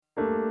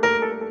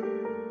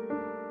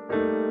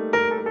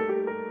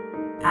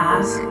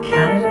Ask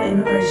Canada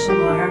immigration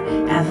lawyer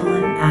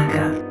Evelyn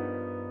Aka.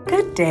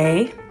 Good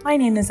day. My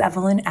name is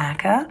Evelyn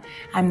Aka.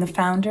 I'm the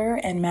founder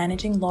and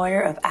managing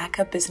lawyer of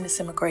Aka Business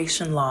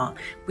Immigration Law.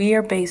 We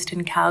are based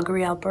in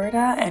Calgary,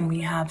 Alberta, and we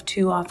have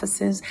 2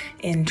 offices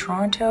in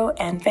Toronto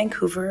and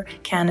Vancouver,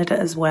 Canada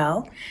as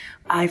well.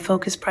 I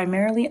focus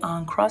primarily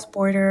on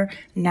cross-border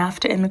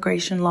NAFTA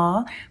immigration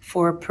law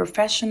for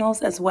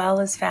professionals as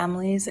well as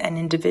families and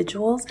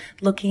individuals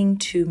looking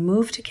to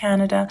move to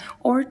Canada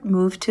or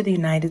move to the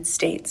United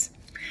States.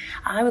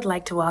 I would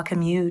like to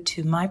welcome you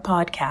to my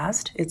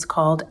podcast. It's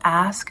called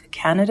Ask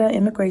Canada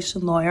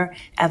Immigration Lawyer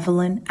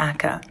Evelyn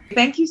Aka.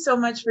 Thank you so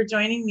much for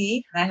joining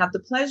me. I have the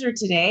pleasure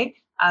today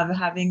of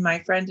having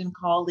my friend and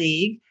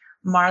colleague,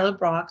 Marla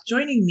Brock,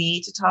 joining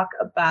me to talk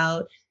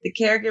about the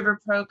caregiver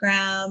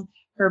program,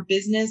 her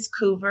business,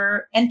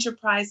 Couver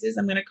Enterprises,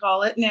 I'm going to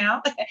call it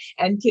now,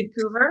 and Kid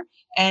Couver,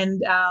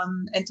 and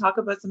talk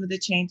about some of the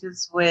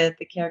changes with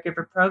the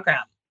caregiver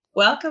program.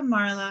 Welcome,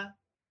 Marla.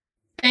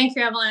 Thank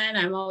you, Evelyn.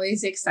 I'm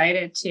always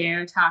excited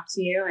to talk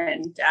to you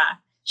and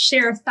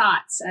share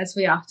thoughts, as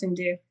we often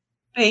do.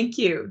 Thank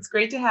you. It's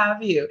great to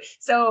have you.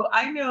 So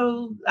I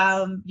know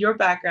your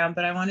background,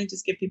 but I want to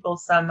just give people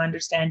some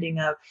understanding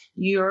of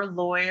you're a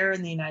lawyer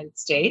in the United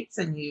States,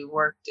 and you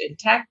worked in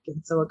tech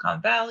in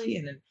Silicon Valley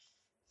and in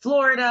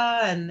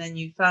Florida, and then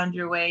you found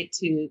your way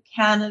to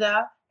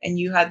Canada, and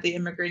you had the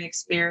immigrant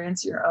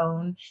experience, your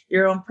own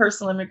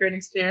personal immigrant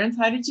experience.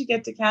 How did you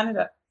get to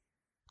Canada?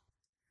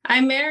 I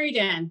married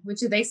in, which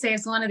they say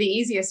is one of the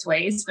easiest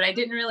ways, but I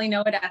didn't really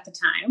know it at the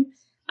time.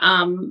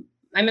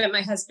 I met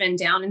my husband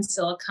down in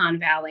Silicon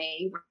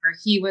Valley where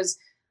he was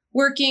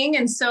working.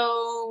 And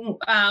so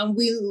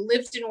we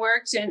lived and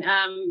worked in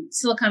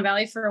Silicon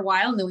Valley for a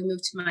while, and then we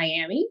moved to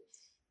Miami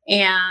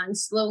and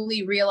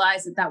slowly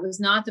realized that was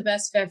not the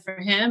best fit for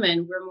him.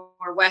 And we're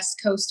more West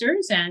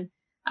Coasters. And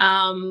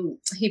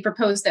he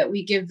proposed that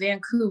we give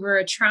Vancouver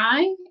a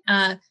try,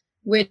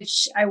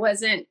 which I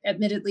wasn't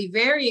admittedly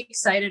very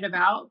excited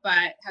about,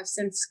 but have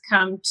since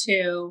come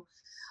to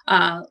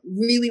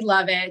really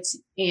love it.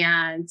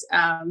 And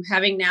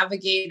having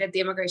navigated the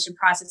immigration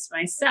process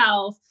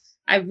myself,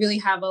 I really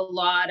have a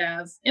lot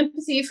of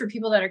empathy for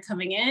people that are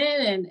coming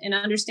in and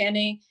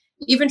understanding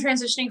even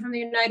transitioning from the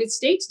United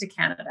States to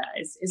Canada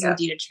is yes.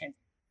 Indeed a transition.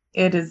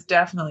 It is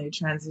definitely a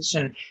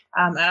transition.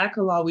 At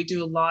Aka Law, we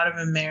do a lot of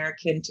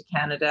American to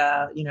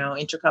Canada,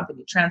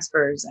 intercompany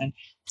transfers and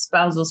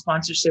spousal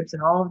sponsorships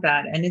and all of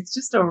that. And it's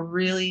just a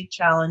really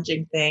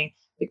challenging thing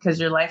because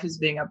your life is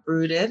being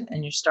uprooted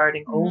and you're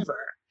starting over.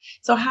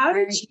 So how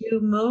did you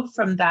move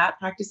from that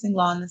practicing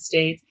law in the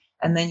States,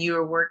 and then you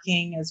were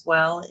working as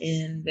well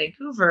in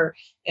Vancouver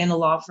in a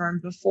law firm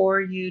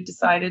before you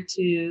decided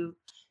to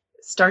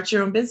start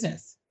your own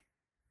business?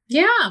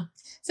 Yeah.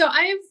 So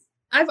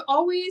I've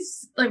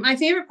always, my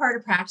favorite part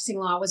of practicing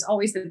law was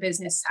always the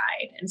business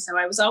side. And so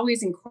I was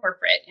always in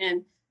corporate,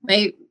 and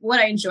what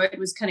I enjoyed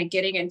was kind of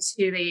getting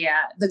into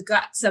the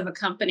guts of a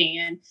company.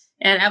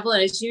 And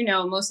Evelyn, as you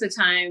know, most of the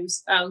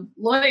times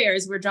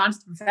lawyers, we're drawn to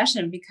the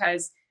profession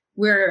because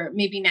we're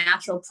maybe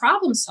natural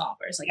problem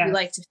solvers. Like we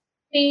like to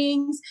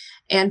things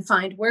and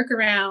find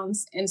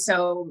workarounds. And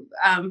so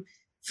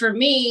for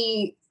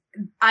me,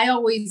 I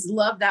always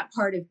loved that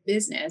part of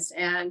business.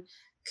 And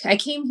I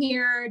came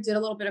here, did a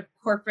little bit of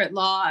corporate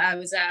law. I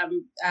was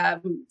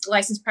a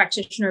licensed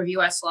practitioner of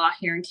U.S. law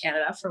here in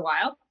Canada for a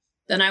while.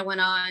 Then I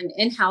went on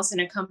in-house in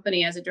a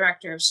company as a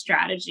director of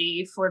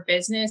strategy for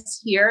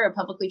business here, a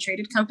publicly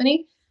traded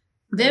company.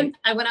 Then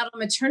I went out on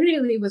maternity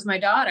leave with my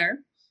daughter,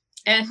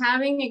 and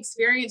having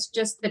experienced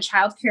just the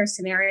childcare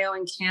scenario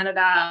in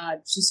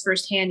Canada, just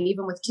firsthand,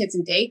 even with kids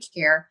in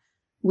daycare,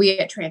 we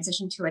had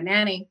transitioned to a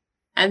nanny.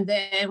 And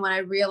then when I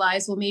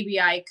realized, well, maybe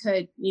I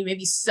could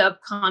maybe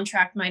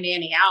subcontract my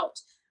nanny out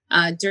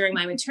during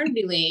my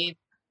maternity leave,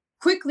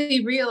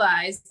 quickly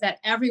realized that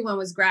everyone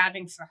was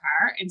grabbing for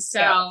her. And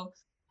so,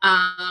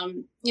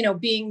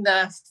 being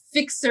the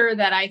fixer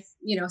that I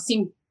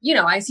seem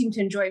to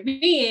enjoy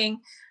being,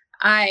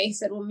 I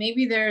said, well,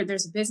 maybe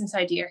there's a business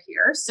idea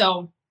here.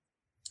 So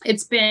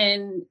it's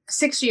been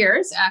 6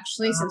 years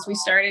actually since we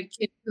started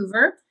Kid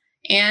Couver,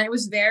 and it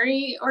was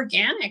very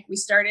organic. We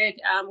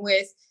started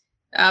with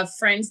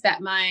friends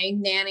that my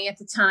nanny at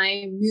the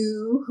time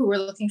knew who were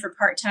looking for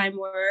part-time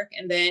work,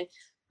 and then,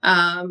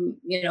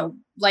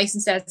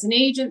 licensed as an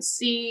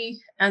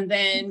agency. And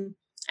then,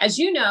 as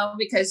you know,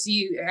 because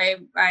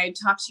I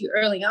talked to you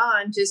early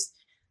on, just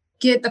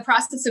get the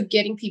process of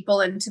getting people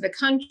into the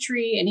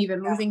country and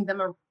even moving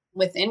them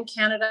within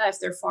Canada if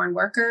they're foreign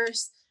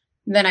workers.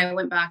 Then I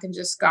went back and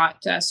just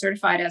got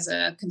certified as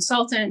a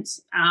consultant.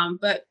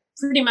 But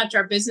pretty much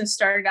our business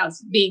started out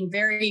being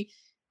very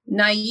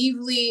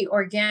naively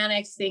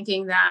organic,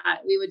 thinking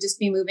that we would just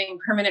be moving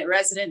permanent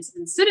residents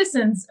and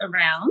citizens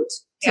around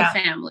to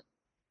family.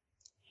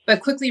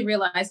 But quickly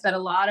realized that a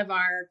lot of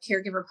our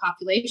caregiver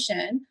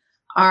population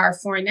are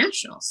foreign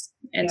nationals.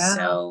 And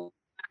so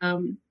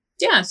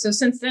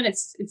since then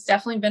it's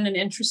definitely been an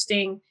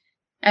interesting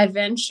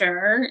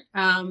adventure,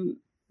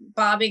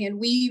 bobbing and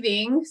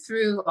weaving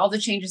through all the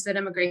changes that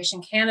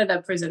Immigration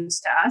Canada presents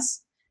to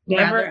us.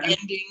 Never rather.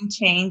 ending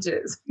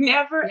changes.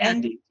 Never Yeah.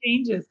 ending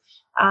changes.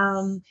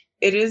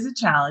 It is a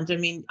challenge. I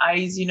mean, I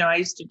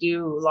used to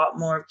do a lot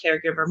more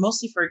caregiver,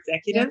 mostly for Yeah.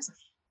 executives.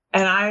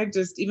 And I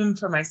just, even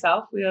for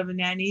myself, we have a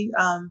nanny,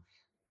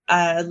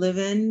 live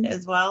in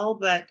as well.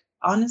 But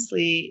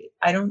honestly,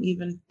 I don't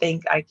even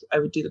think I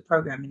would do the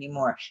program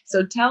anymore.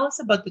 So tell us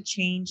about the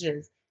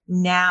changes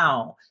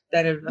now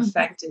that have Mhm.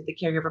 affected the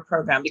caregiver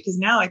program, because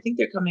now I think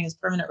they're coming as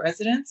permanent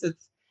residents.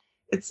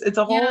 It's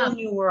a whole Yeah.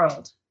 new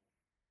world.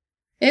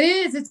 It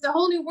is. It's a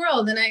whole new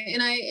world, and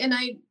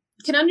I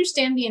can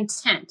understand the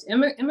intent.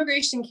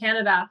 Immigration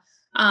Canada,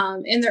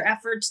 in their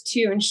efforts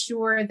to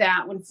ensure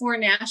that when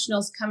foreign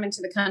nationals come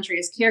into the country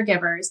as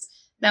caregivers,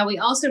 that we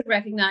also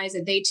recognize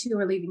that they too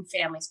are leaving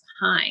families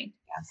behind.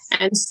 Yes.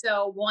 And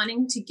so,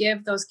 wanting to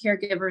give those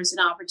caregivers an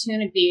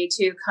opportunity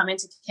to come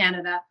into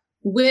Canada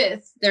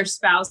with their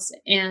spouse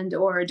and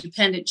or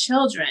dependent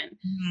children.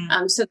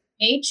 So they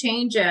made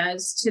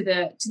changes to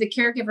the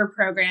caregiver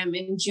program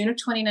in June of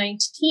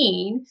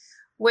 2019,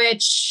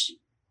 which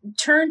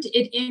turned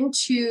it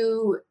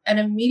into an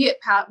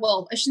immediate path.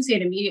 Well, I shouldn't say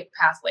an immediate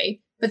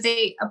pathway, but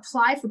they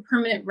apply for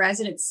permanent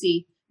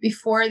residency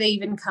before they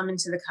even come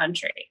into the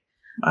country,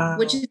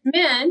 which is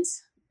meant,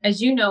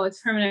 as you know, with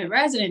permanent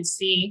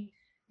residency,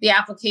 the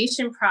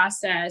application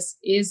process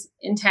is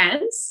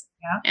intense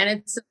and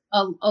it's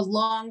a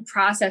long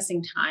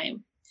processing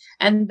time.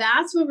 And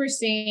that's what we're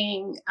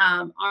seeing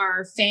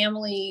our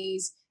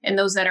families and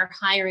those that are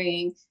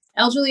hiring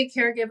elderly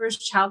caregivers,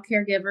 child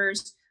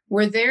caregivers,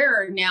 where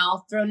they're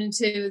now thrown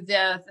into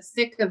the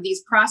thick of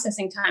these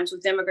processing times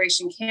with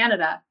Immigration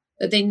Canada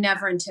that they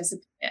never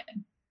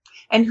anticipated.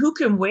 And who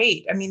can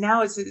wait? I mean,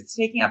 now it's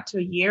taking up to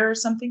a year or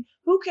something.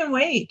 Who can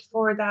wait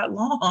for that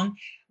long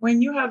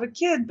when you have a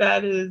kid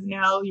that is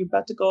now you're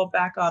about to go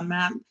back on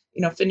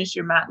finish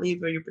your mat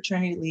leave or your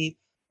paternity leave,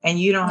 and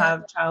you don't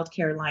have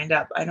childcare lined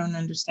up? I don't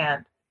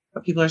understand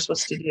what people are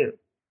supposed to do.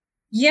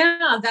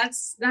 Yeah,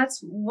 that's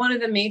one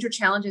of the major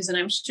challenges, and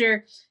I'm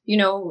sure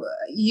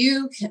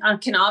you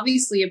can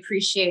obviously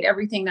appreciate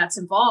everything that's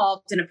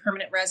involved in a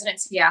permanent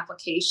residency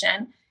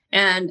application,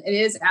 and it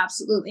is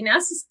absolutely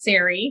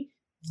necessary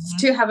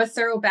to have a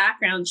thorough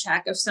background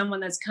check of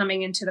someone that's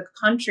coming into the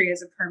country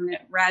as a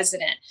permanent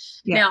resident.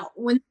 Yes. Now,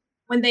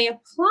 when they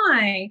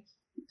apply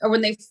or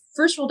when they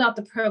first rolled out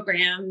the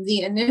program,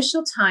 the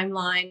initial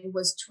timeline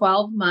was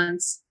 12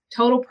 months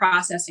total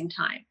processing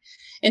time.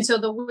 And so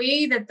the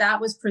way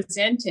that was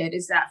presented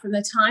is that from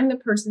the time the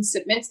person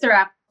submits their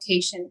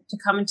application to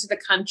come into the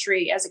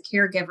country as a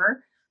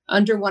caregiver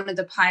under one of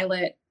the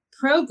pilot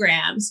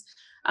programs,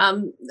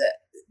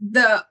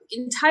 the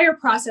entire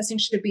processing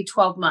should be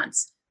 12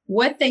 months.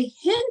 What they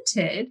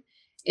hinted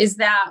is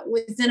that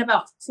within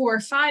about 4 or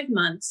 5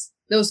 months,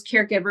 those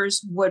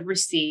caregivers would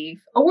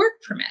receive a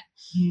work permit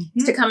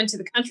to come into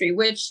the country,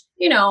 which,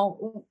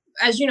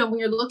 as you know, when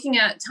you're looking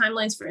at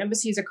timelines for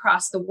embassies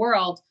across the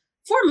world,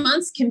 4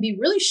 months can be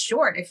really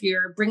short if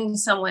you're bringing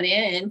someone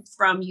in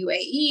from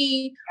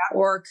UAE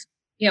or,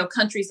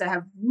 countries that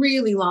have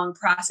really long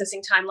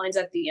processing timelines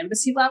at the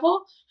embassy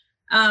level.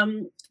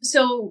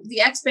 So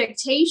the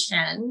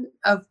expectation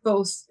of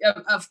both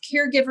of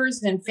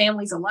caregivers and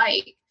families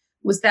alike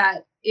was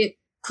that it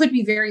could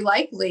be very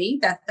likely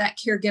that that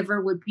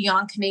caregiver would be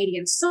on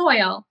Canadian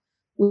soil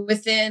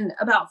within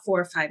about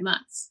 4 or 5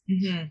 months.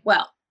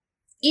 Well,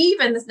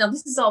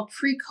 this is all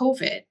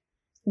pre-COVID.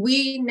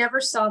 We never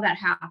saw that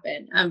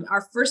happen.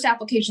 Our first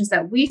applications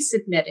that we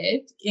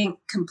submitted in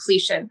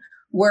completion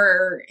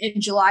were in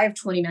July of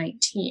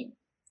 2019.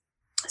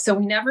 So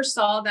we never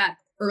saw that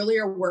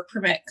earlier work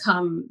permit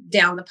come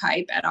down the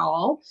pipe at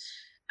all.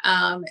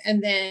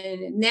 And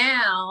then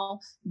now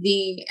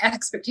the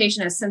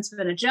expectation has since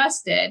been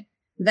adjusted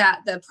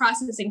that the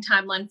processing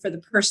timeline for the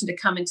person to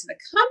come into the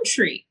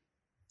country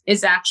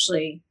is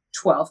actually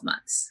 12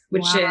 months,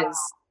 which that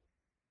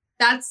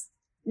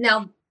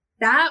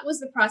was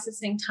the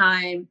processing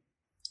time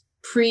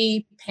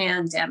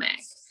pre-pandemic.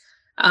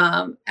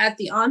 At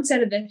the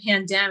onset of the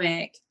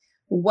pandemic,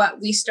 what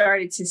we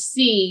started to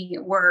see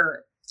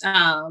were,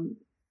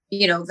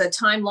 the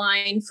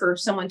timeline for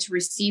someone to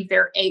receive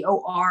their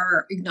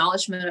AOR,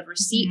 acknowledgement of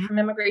receipt from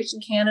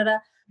Immigration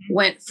Canada,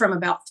 went from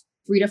about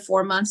 3 to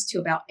 4 months to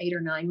about 8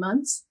 or 9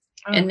 months.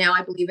 And now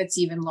I believe it's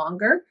even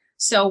longer.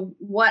 So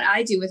what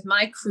I do with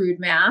my crude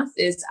math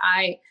is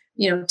I,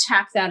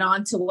 tack that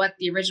on to what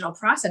the original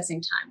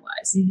processing time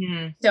was.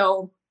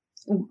 So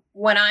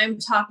when I'm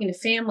talking to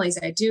families,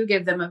 I do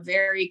give them a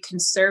very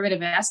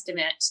conservative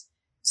estimate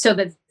so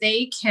that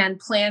they can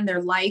plan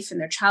their life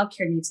and their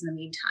childcare needs in the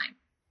meantime.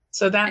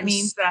 So that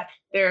means that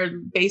they're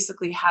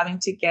basically having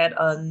to get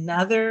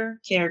another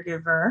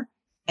caregiver,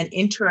 an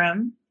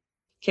interim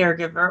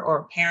caregiver, or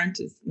a parent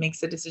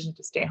makes a decision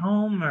to stay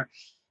home or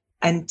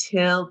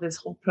until this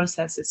whole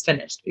process is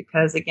finished.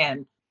 Because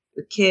again,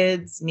 the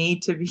kids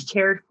need to be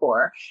cared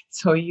for.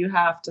 So you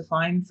have to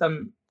find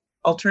some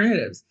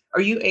alternatives.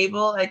 Are you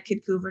able at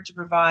Kidcouver to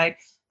provide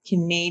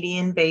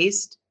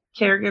Canadian-based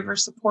caregiver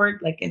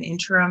support, like an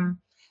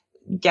interim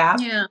gap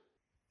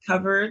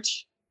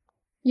coverage?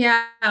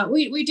 Yeah,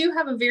 we do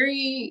have a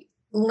very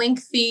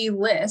lengthy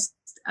list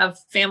of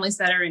families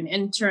that are in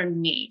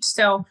interim need.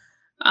 So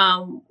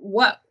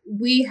what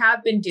we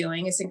have been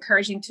doing is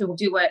encouraging to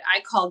do what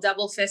I call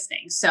double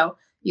fisting. So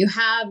you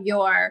have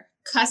your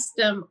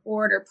custom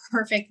order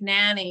perfect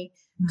nanny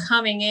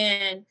coming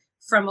in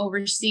from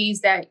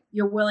overseas that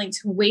you're willing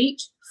to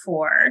wait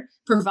for,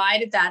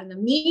 provided that in the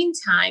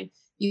meantime,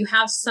 you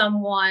have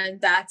someone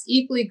that's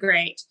equally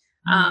great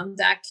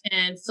that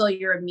can fill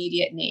your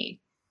immediate need.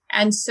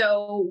 And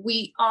so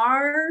we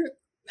are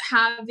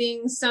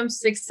having some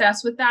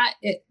success with that.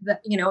 It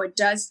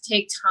does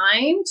take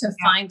time to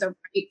find the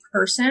right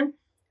person.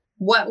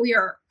 What we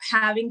are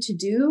having to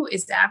do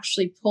is to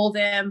actually pull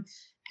them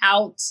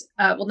out.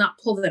 Not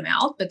pull them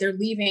out, but they're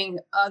leaving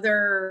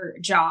other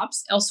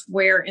jobs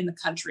elsewhere in the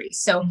country.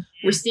 So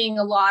we're seeing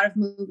a lot of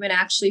movement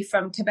actually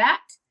from Quebec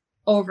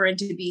over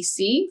into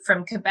BC,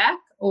 from Quebec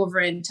over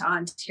into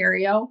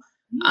Ontario.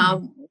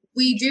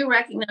 We do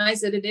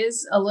recognize that it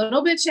is a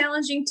little bit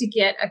challenging to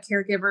get a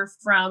caregiver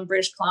from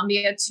British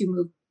Columbia to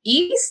move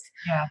east,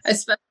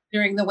 especially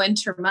during the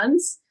winter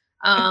months.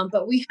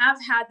 But we have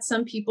had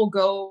some people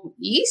go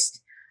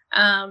east,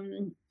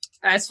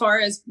 as far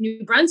as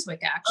New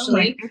Brunswick,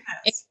 actually.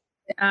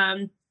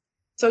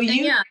 So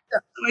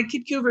like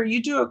Vancouver,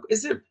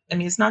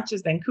 it's not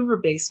just Vancouver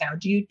based now.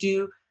 Do you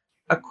do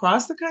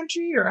across the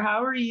country, or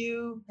how are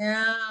you?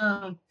 Yeah,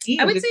 I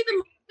would say the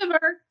most of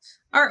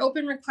our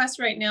open requests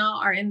right now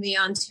are in the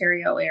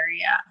Ontario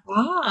area.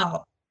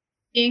 Wow.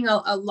 Seeing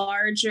a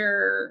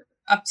larger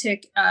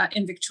uptick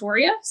in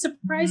Victoria,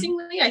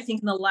 surprisingly. I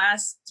think in the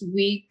last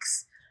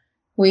weeks,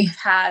 we've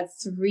had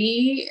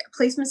 3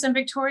 placements in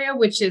Victoria,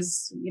 which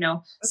is,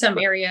 some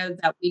area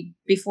that we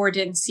before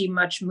didn't see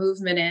much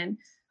movement in.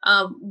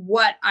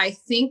 What I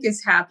think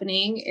is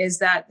happening is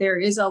that there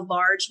is a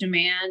large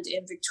demand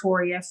in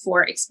Victoria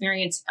for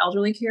experienced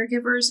elderly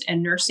caregivers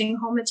and nursing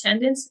home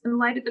attendants in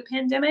light of the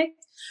pandemic.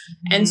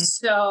 And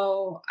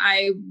so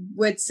I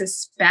would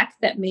suspect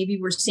that maybe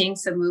we're seeing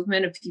some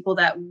movement of people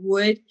that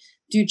would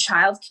do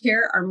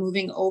childcare are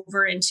moving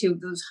over into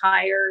those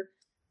higher,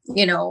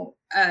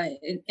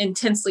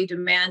 intensely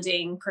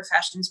demanding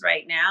professions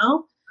right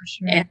now. For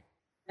sure.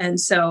 And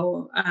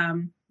so,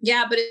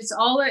 but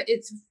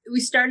we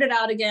started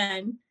out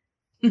again,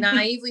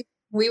 naively,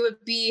 we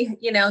would be,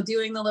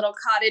 doing the little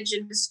cottage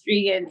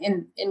industry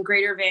in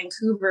Greater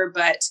Vancouver,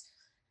 but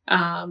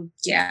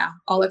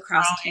all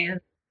across Canada.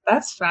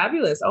 That's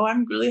fabulous. Oh,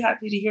 I'm really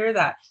happy to hear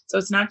that. So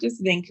it's not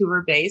just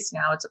Vancouver based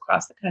now, it's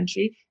across the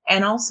country.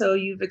 And also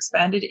you've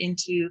expanded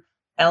into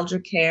elder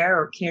care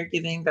or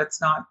caregiving that's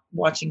not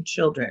watching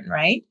children,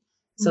 right?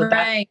 So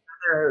that's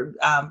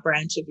another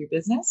branch of your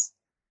business?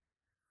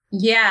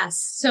 Yes.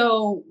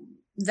 So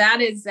that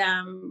is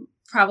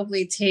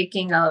probably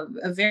taking a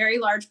very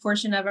large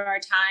portion of our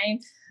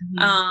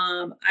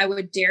time. I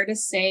would dare to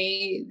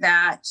say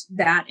that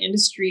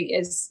industry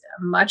is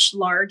much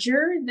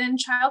larger than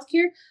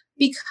childcare,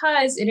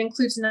 because it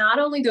includes not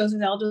only those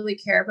with elderly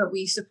care, but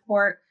we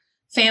support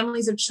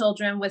families of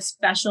children with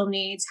special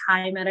needs,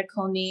 high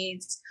medical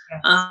needs.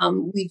 Yes.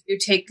 We do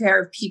take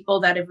care of people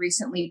that have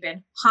recently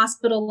been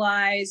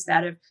hospitalized,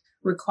 that have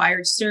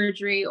required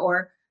surgery,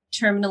 or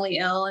terminally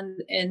ill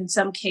in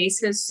some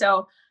cases.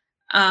 So,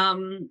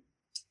 and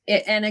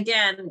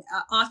again,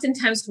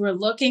 oftentimes we're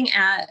looking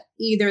at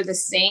either the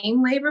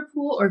same labor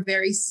pool or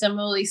very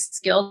similarly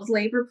skilled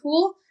labor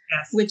pool,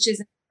 which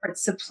is in short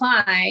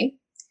supply.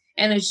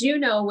 And as you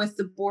know, with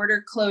the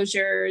border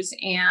closures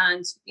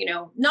and,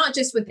 not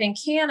just within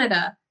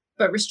Canada,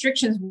 but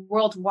restrictions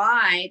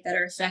worldwide that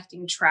are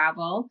affecting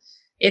travel,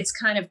 it's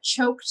kind of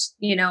choked,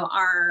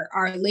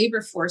 our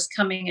labor force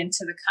coming into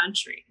the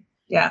country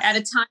at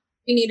a time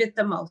we need it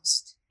the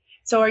most.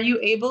 So are you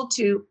able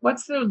to,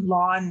 what's the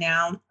law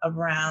now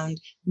around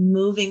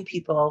moving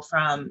people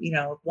from,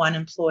 one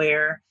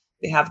employer,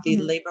 they have the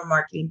labor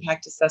market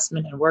impact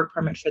assessment and work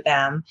permit for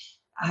them.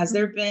 Has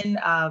there been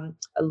a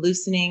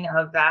loosening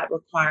of that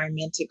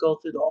requirement to go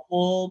through the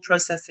whole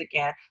process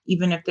again,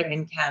 even if they're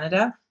in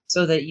Canada,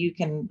 so that you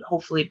can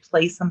hopefully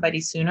place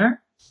somebody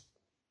sooner?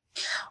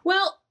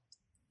 Well,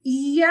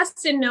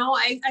 yes and no.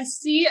 I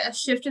see a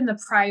shift in the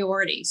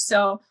priority.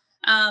 So,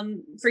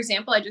 for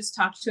example, I just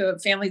talked to a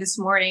family this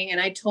morning and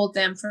I told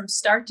them from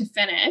start to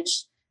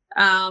finish,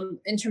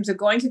 in terms of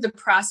going through the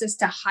process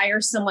to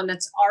hire someone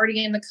that's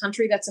already in the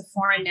country, that's a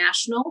foreign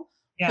national,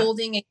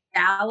 holding a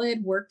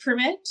valid work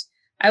permit,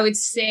 I would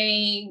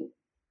say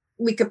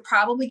we could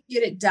probably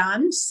get it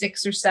done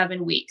 6 or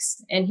 7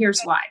 weeks. And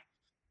here's why.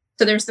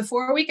 So there's the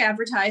 4-week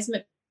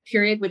advertisement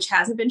period, which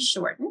hasn't been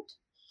shortened.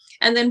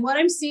 And then what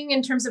I'm seeing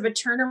in terms of a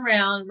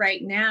turnaround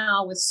right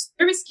now with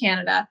Service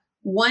Canada,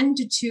 1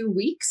 to 2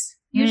 weeks,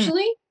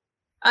 usually.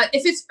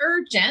 If it's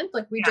urgent,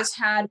 like we just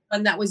had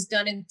one that was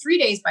done in 3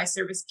 days by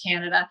Service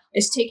Canada,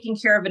 is taking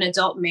care of an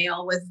adult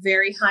male with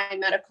very high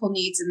medical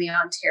needs in the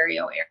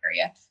Ontario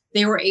area.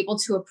 They were able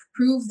to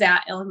approve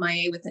that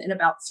LMIA within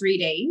about 3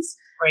 days.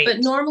 Right. But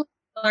normally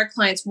our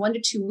clients 1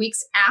 to 2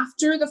 weeks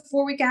after the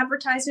 4-week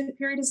advertisement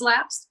period has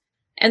lapsed.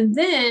 And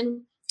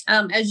then,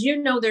 as you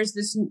know, there's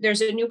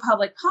a new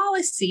public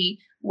policy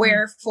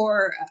where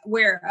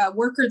a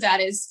worker that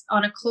is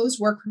on a closed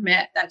work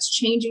permit that's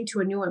changing to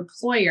a new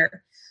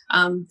employer,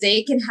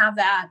 they can have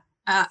that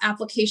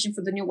application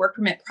for the new work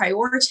permit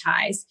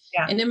prioritized,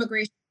 and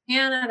Immigration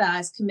Canada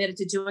is committed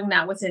to doing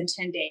that within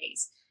 10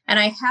 days. And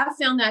I have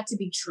found that to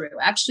be true.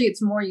 Actually,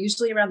 it's more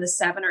usually around the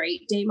 7 or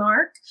 8 day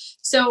mark.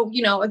 So,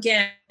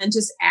 again,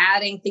 just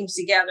adding things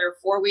together,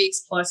 4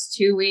 weeks plus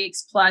 2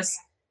 weeks plus,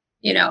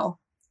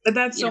 But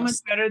that's so much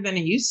better than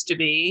it used to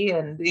be.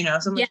 And,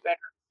 so much better.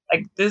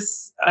 Like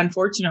this,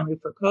 unfortunately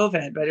for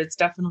COVID, but it's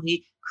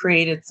definitely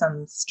created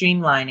some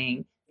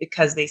streamlining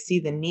because they see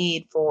the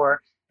need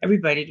for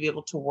everybody to be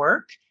able to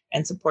work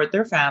and support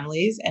their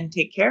families and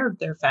take care of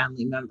their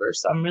family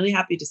members. So I'm really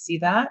happy to see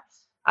that.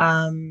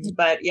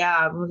 But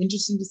yeah, well,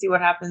 interesting to see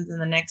what happens in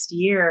the next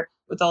year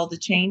with all the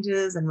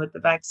changes and with the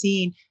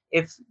vaccine.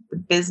 If the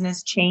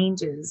business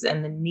changes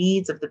and the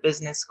needs of the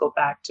business go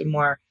back to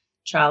more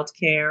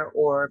childcare,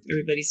 or if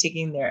everybody's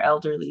taking their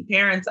elderly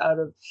parents out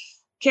of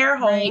care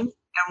homes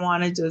and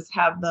want to just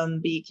have them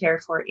be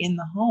cared for in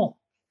the home.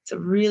 It's a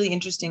really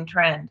interesting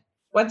trend.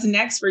 What's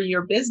next for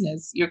your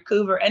business, your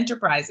Cougar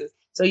Enterprises?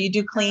 So you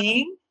do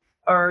cleaning,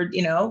 or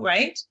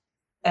right?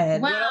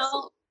 And what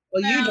else?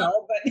 Well, you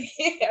don't, but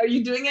are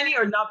you doing any,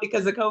 or not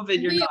because of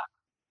COVID? You're not.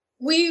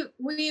 We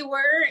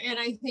were, and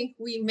I think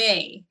we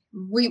may.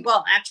 We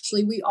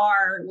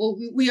are. Well,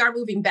 we are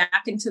moving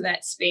back into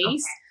that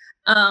space.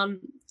 Okay.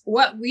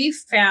 What we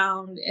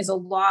found is a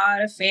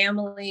lot of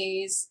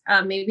families,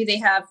 maybe they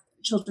have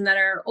children that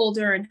are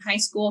older in high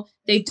school.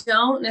 They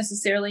don't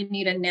necessarily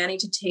need a nanny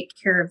to take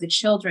care of the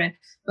children,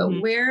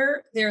 but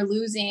where they're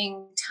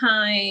losing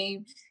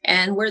time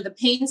and where the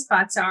pain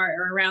spots are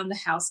around the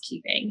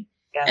housekeeping.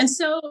 Yes. And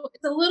so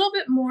it's a little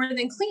bit more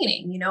than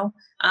cleaning,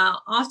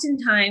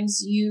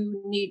 oftentimes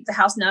you need the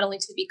house not only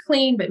to be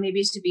clean, but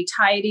maybe to be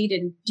tidied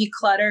and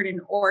decluttered and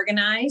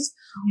organized,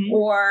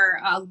 or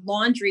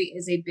laundry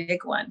is a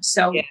big one.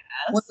 So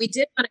when we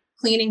did a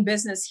cleaning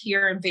business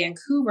here in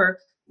Vancouver,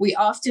 we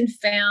often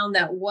found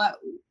that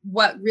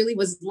what really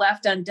was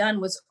left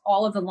undone was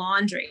all of the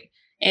laundry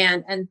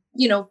and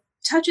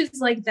touches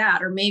like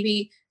that, or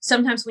maybe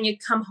sometimes when you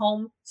come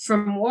home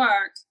from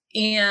work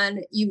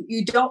and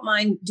you don't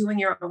mind doing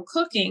your own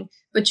cooking,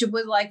 but you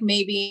would like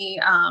maybe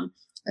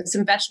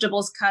some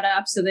vegetables cut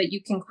up so that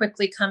you can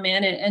quickly come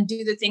in and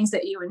do the things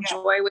that you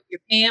enjoy with your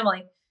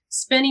family,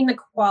 spending the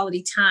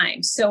quality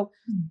time. So,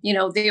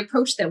 the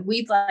approach that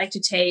we'd like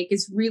to take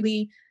is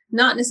really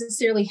not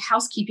necessarily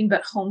housekeeping,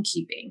 but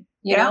homekeeping,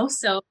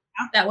 so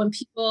that when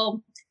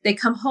people, they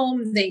come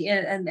home, they,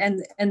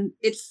 and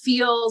it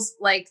feels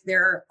like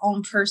their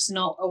own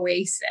personal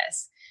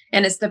oasis,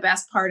 and it's the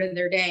best part of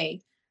their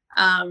day.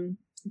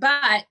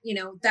 But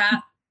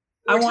that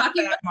I want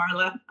that,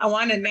 Marla. I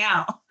want it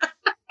now.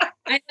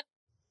 But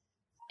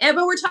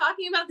we're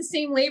talking about the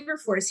same labor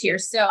force here.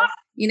 So,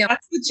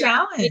 that's the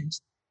challenge.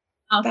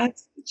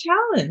 That's the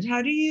challenge.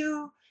 How do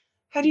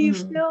you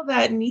feel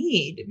that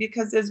need?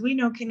 Because as we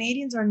know,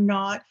 Canadians are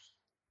not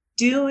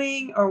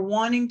doing or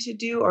wanting to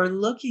do or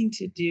looking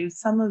to do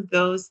some of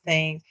those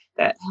things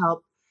that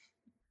help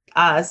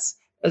us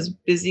as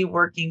busy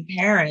working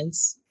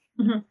parents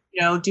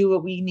do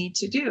what we need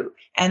to do.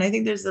 And I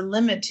think there's a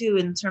limit too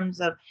in terms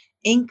of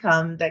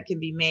income that can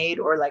be made,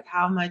 or like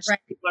how much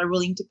people are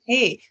willing to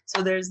pay.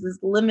 So there's this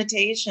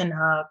limitation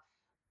of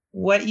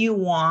what you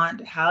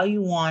want, how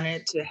you want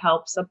it to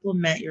help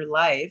supplement your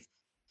life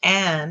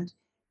and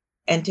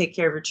take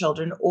care of your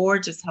children, or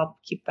just help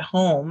keep the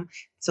home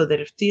so that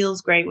it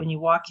feels great when you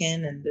walk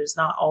in and there's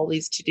not all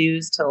these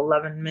to-dos till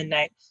 11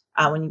 midnight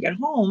when you get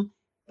home.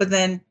 But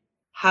then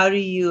how do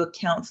you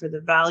account for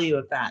the value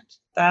of that?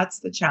 That's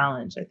the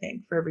challenge, I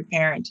think, for every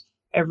parent,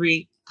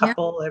 every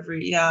couple,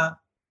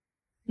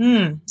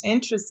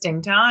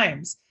 interesting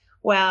times.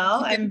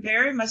 Well, I'm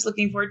very much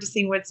looking forward to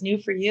seeing what's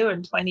new for you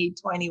in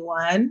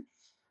 2021.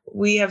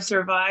 We have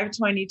survived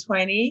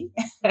 2020.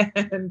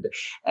 and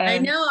I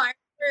know. I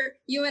remember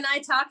you and I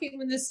talking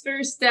when this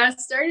first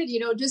started,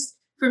 just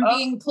from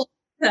being pulled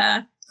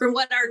from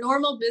what our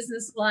normal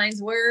business lines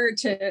were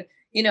to,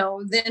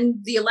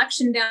 then the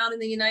election down in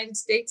the United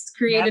States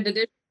created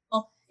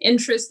additional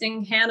interest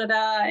in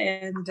Canada.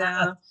 And,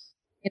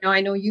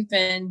 I know you've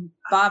been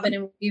bobbing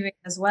and weaving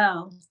as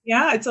well.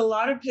 Yeah, it's a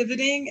lot of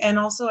pivoting. And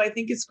also I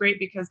think it's great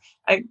because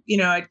at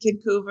Kid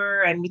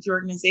Cougar and with your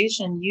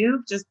organization,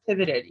 you've just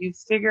pivoted. You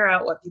figure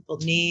out what people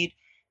need.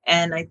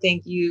 And I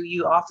think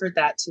you offered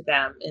that to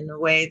them in a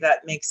way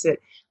that makes it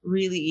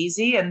really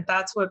easy. And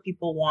that's what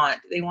people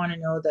want. They want to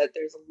know that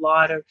there's a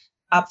lot of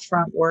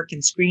upfront work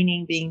and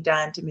screening being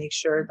done to make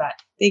sure that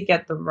they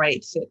get the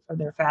right fit for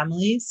their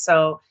families.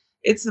 So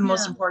it's the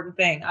most important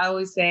thing. I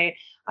always say,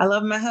 I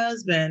love my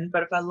husband,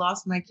 but if I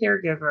lost my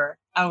caregiver,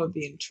 I would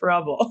be in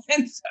trouble.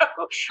 And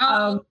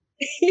so,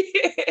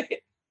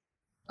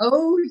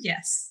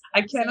 yes,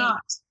 I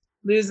cannot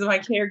lose my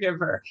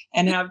caregiver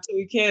and have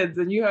 2 kids,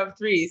 and you have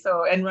 3.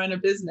 So, and run a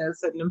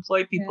business and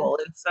employ people.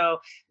 Yeah. And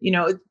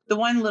so, the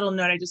one little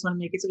note I just want to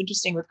make, it's so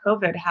interesting with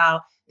COVID,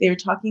 how they were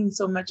talking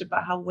so much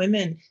about how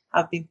women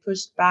have been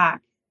pushed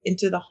back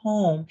into the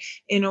home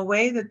in a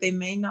way that they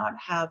may not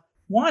have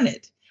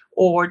wanted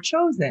or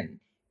chosen.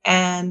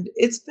 And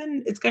it's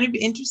going to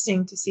be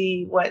interesting to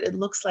see what it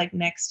looks like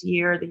next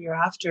year, the year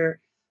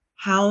after,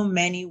 how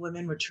many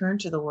women return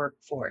to the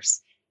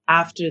workforce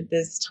after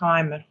this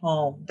time at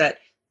home that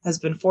has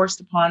been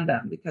forced upon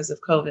them because of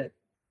COVID.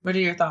 What are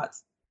your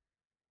thoughts?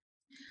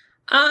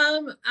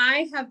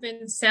 I have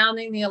been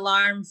sounding the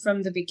alarm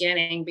from the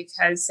beginning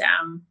because,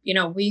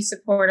 we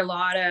support a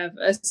lot of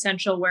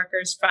essential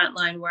workers,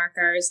 frontline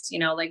workers,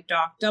 like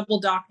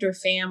double doctor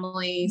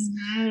families.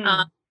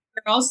 Mm-hmm.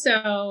 There are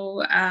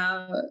also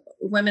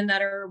women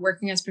that are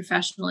working as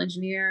professional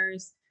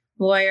engineers,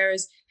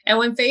 lawyers. And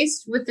when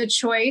faced with the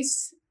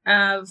choice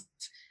of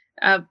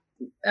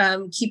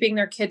keeping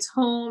their kids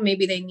home,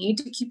 maybe they need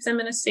to keep them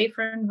in a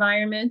safer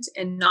environment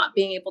and not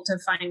being able to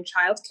find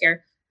childcare.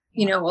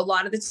 A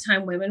lot of the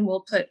time women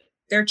will put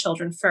their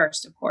children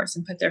first, of course,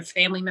 and put their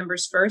family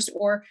members first,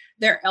 or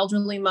their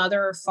elderly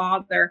mother or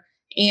father.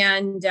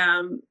 And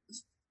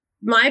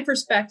my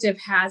perspective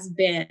has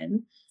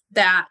been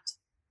that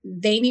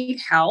they need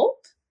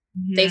help.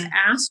 Mm-hmm. They've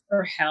asked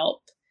for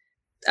help.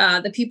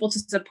 The people to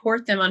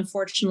support them,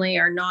 unfortunately,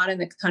 are not in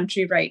the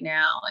country right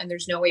now, and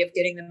there's no way of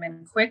getting them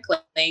in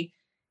quickly.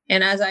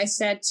 And as I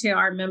said to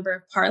our member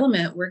of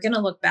parliament, we're going to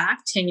look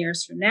back 10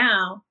 years from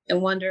now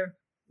and wonder,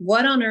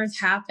 what on earth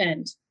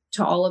happened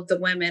to all of the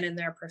women in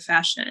their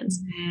professions?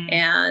 Mm-hmm.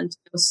 And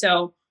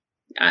so,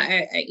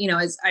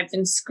 as I've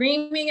been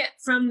screaming it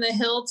from the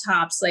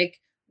hilltops, like,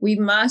 we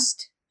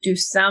must do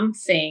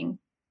something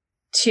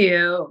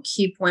to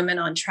keep women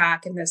on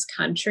track in this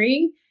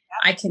country.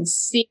 I can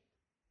see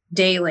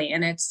daily,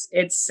 and it's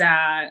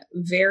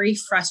very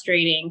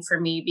frustrating for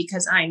me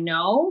because I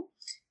know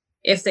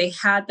if they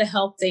had the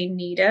help they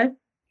needed,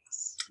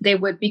 they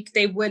would be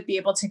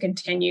able to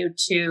continue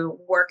to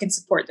work and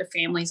support their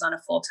families on a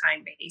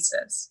full-time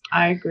basis.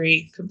 I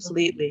agree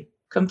completely.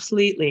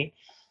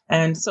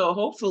 And so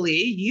hopefully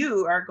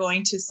you are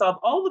going to solve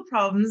all the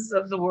problems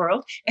of the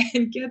world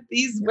and get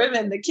these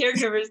women the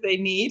caregivers they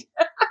need.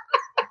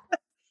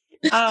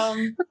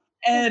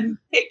 And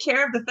take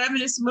care of the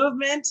feminist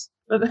movement.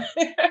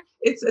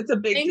 It's a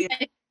big deal.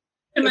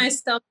 Am I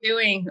still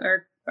doing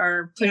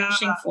or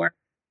pushing for?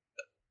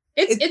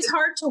 It's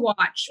hard to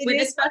watch,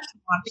 especially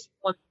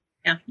women.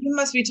 Yeah. You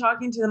must be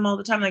talking to them all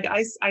the time. Like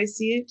I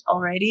see it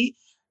already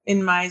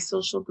in my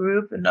social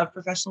group and of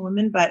professional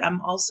women, but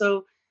I'm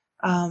also,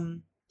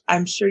 I'm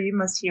sure you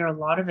must hear a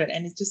lot of it.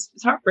 And it's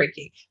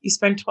heartbreaking. You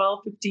spend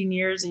 12, 15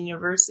 years in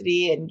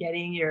university and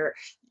getting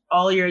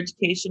all your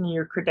education and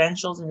your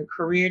credentials and your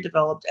career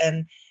developed.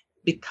 And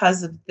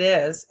because of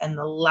this and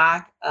the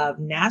lack of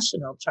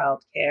national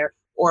childcare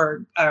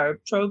or a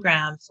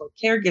program for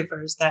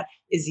caregivers that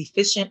is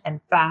efficient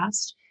and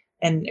fast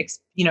and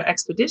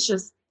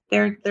expeditious,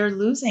 they're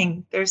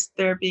losing.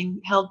 They're being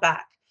held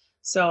back.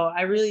 So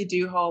I really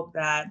do hope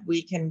that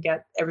we can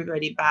get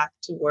everybody back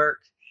to work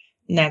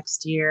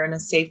next year in a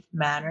safe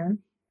manner.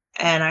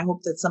 And I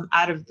hope that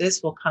out of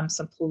this will come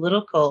some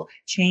political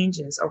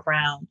changes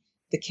around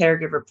the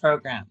caregiver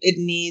program. It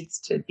needs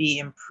to be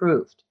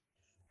improved.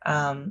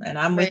 And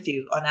I'm with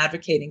you on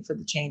advocating for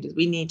the changes.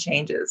 We need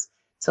changes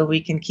so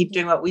we can keep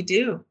doing what we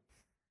do.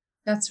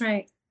 That's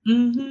right.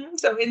 Mm-hmm.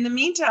 So in the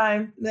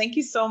meantime, thank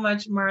you so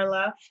much,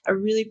 Marla. I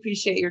really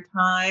appreciate your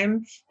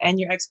time and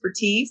your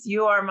expertise.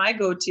 You are my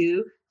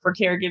go-to for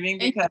caregiving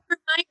because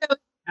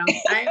I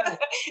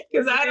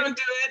don't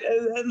do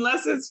it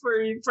unless it's for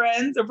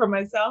friends or for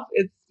myself.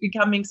 It's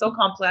becoming so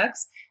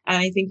complex. And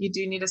I think you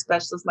do need a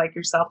specialist like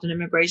yourself, an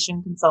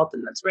immigration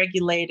consultant that's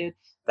regulated,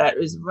 that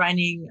is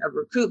running a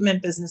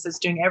recruitment business, that's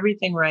doing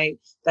everything right,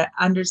 that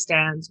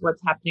understands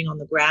what's happening on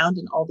the ground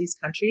in all these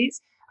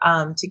countries,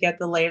 to get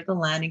the lay of the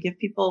land and give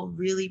people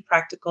really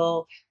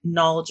practical,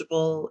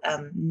 knowledgeable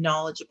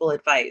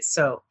advice.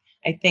 So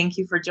I thank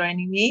you for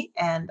joining me,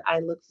 and I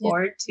look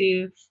forward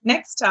to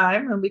next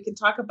time when we can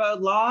talk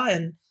about law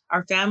and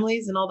our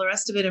families and all the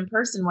rest of it in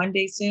person one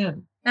day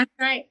soon. That's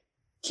right.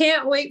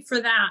 Can't wait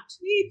for that.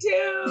 Me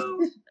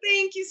too.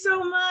 Thank you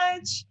so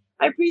much.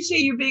 I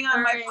appreciate you being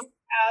on my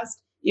podcast.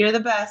 You're the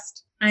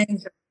best. I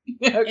enjoy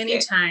it. Okay.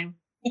 Anytime.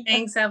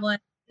 Thanks, Evelyn.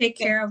 Take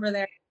care over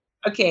there.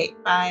 Okay,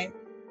 bye.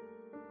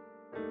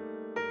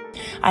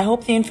 I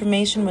hope the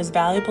information was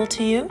valuable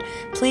to you.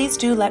 Please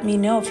do let me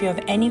know if you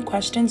have any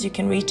questions. You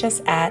can reach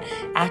us at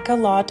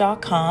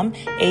acalaw.com,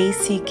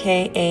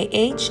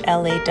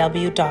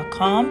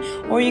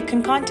 ACKAHLAW.com, or you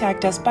can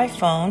contact us by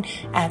phone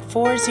at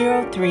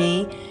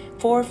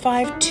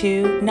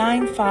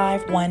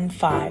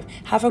 403-452-9515.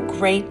 Have a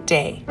great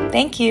day.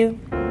 Thank you.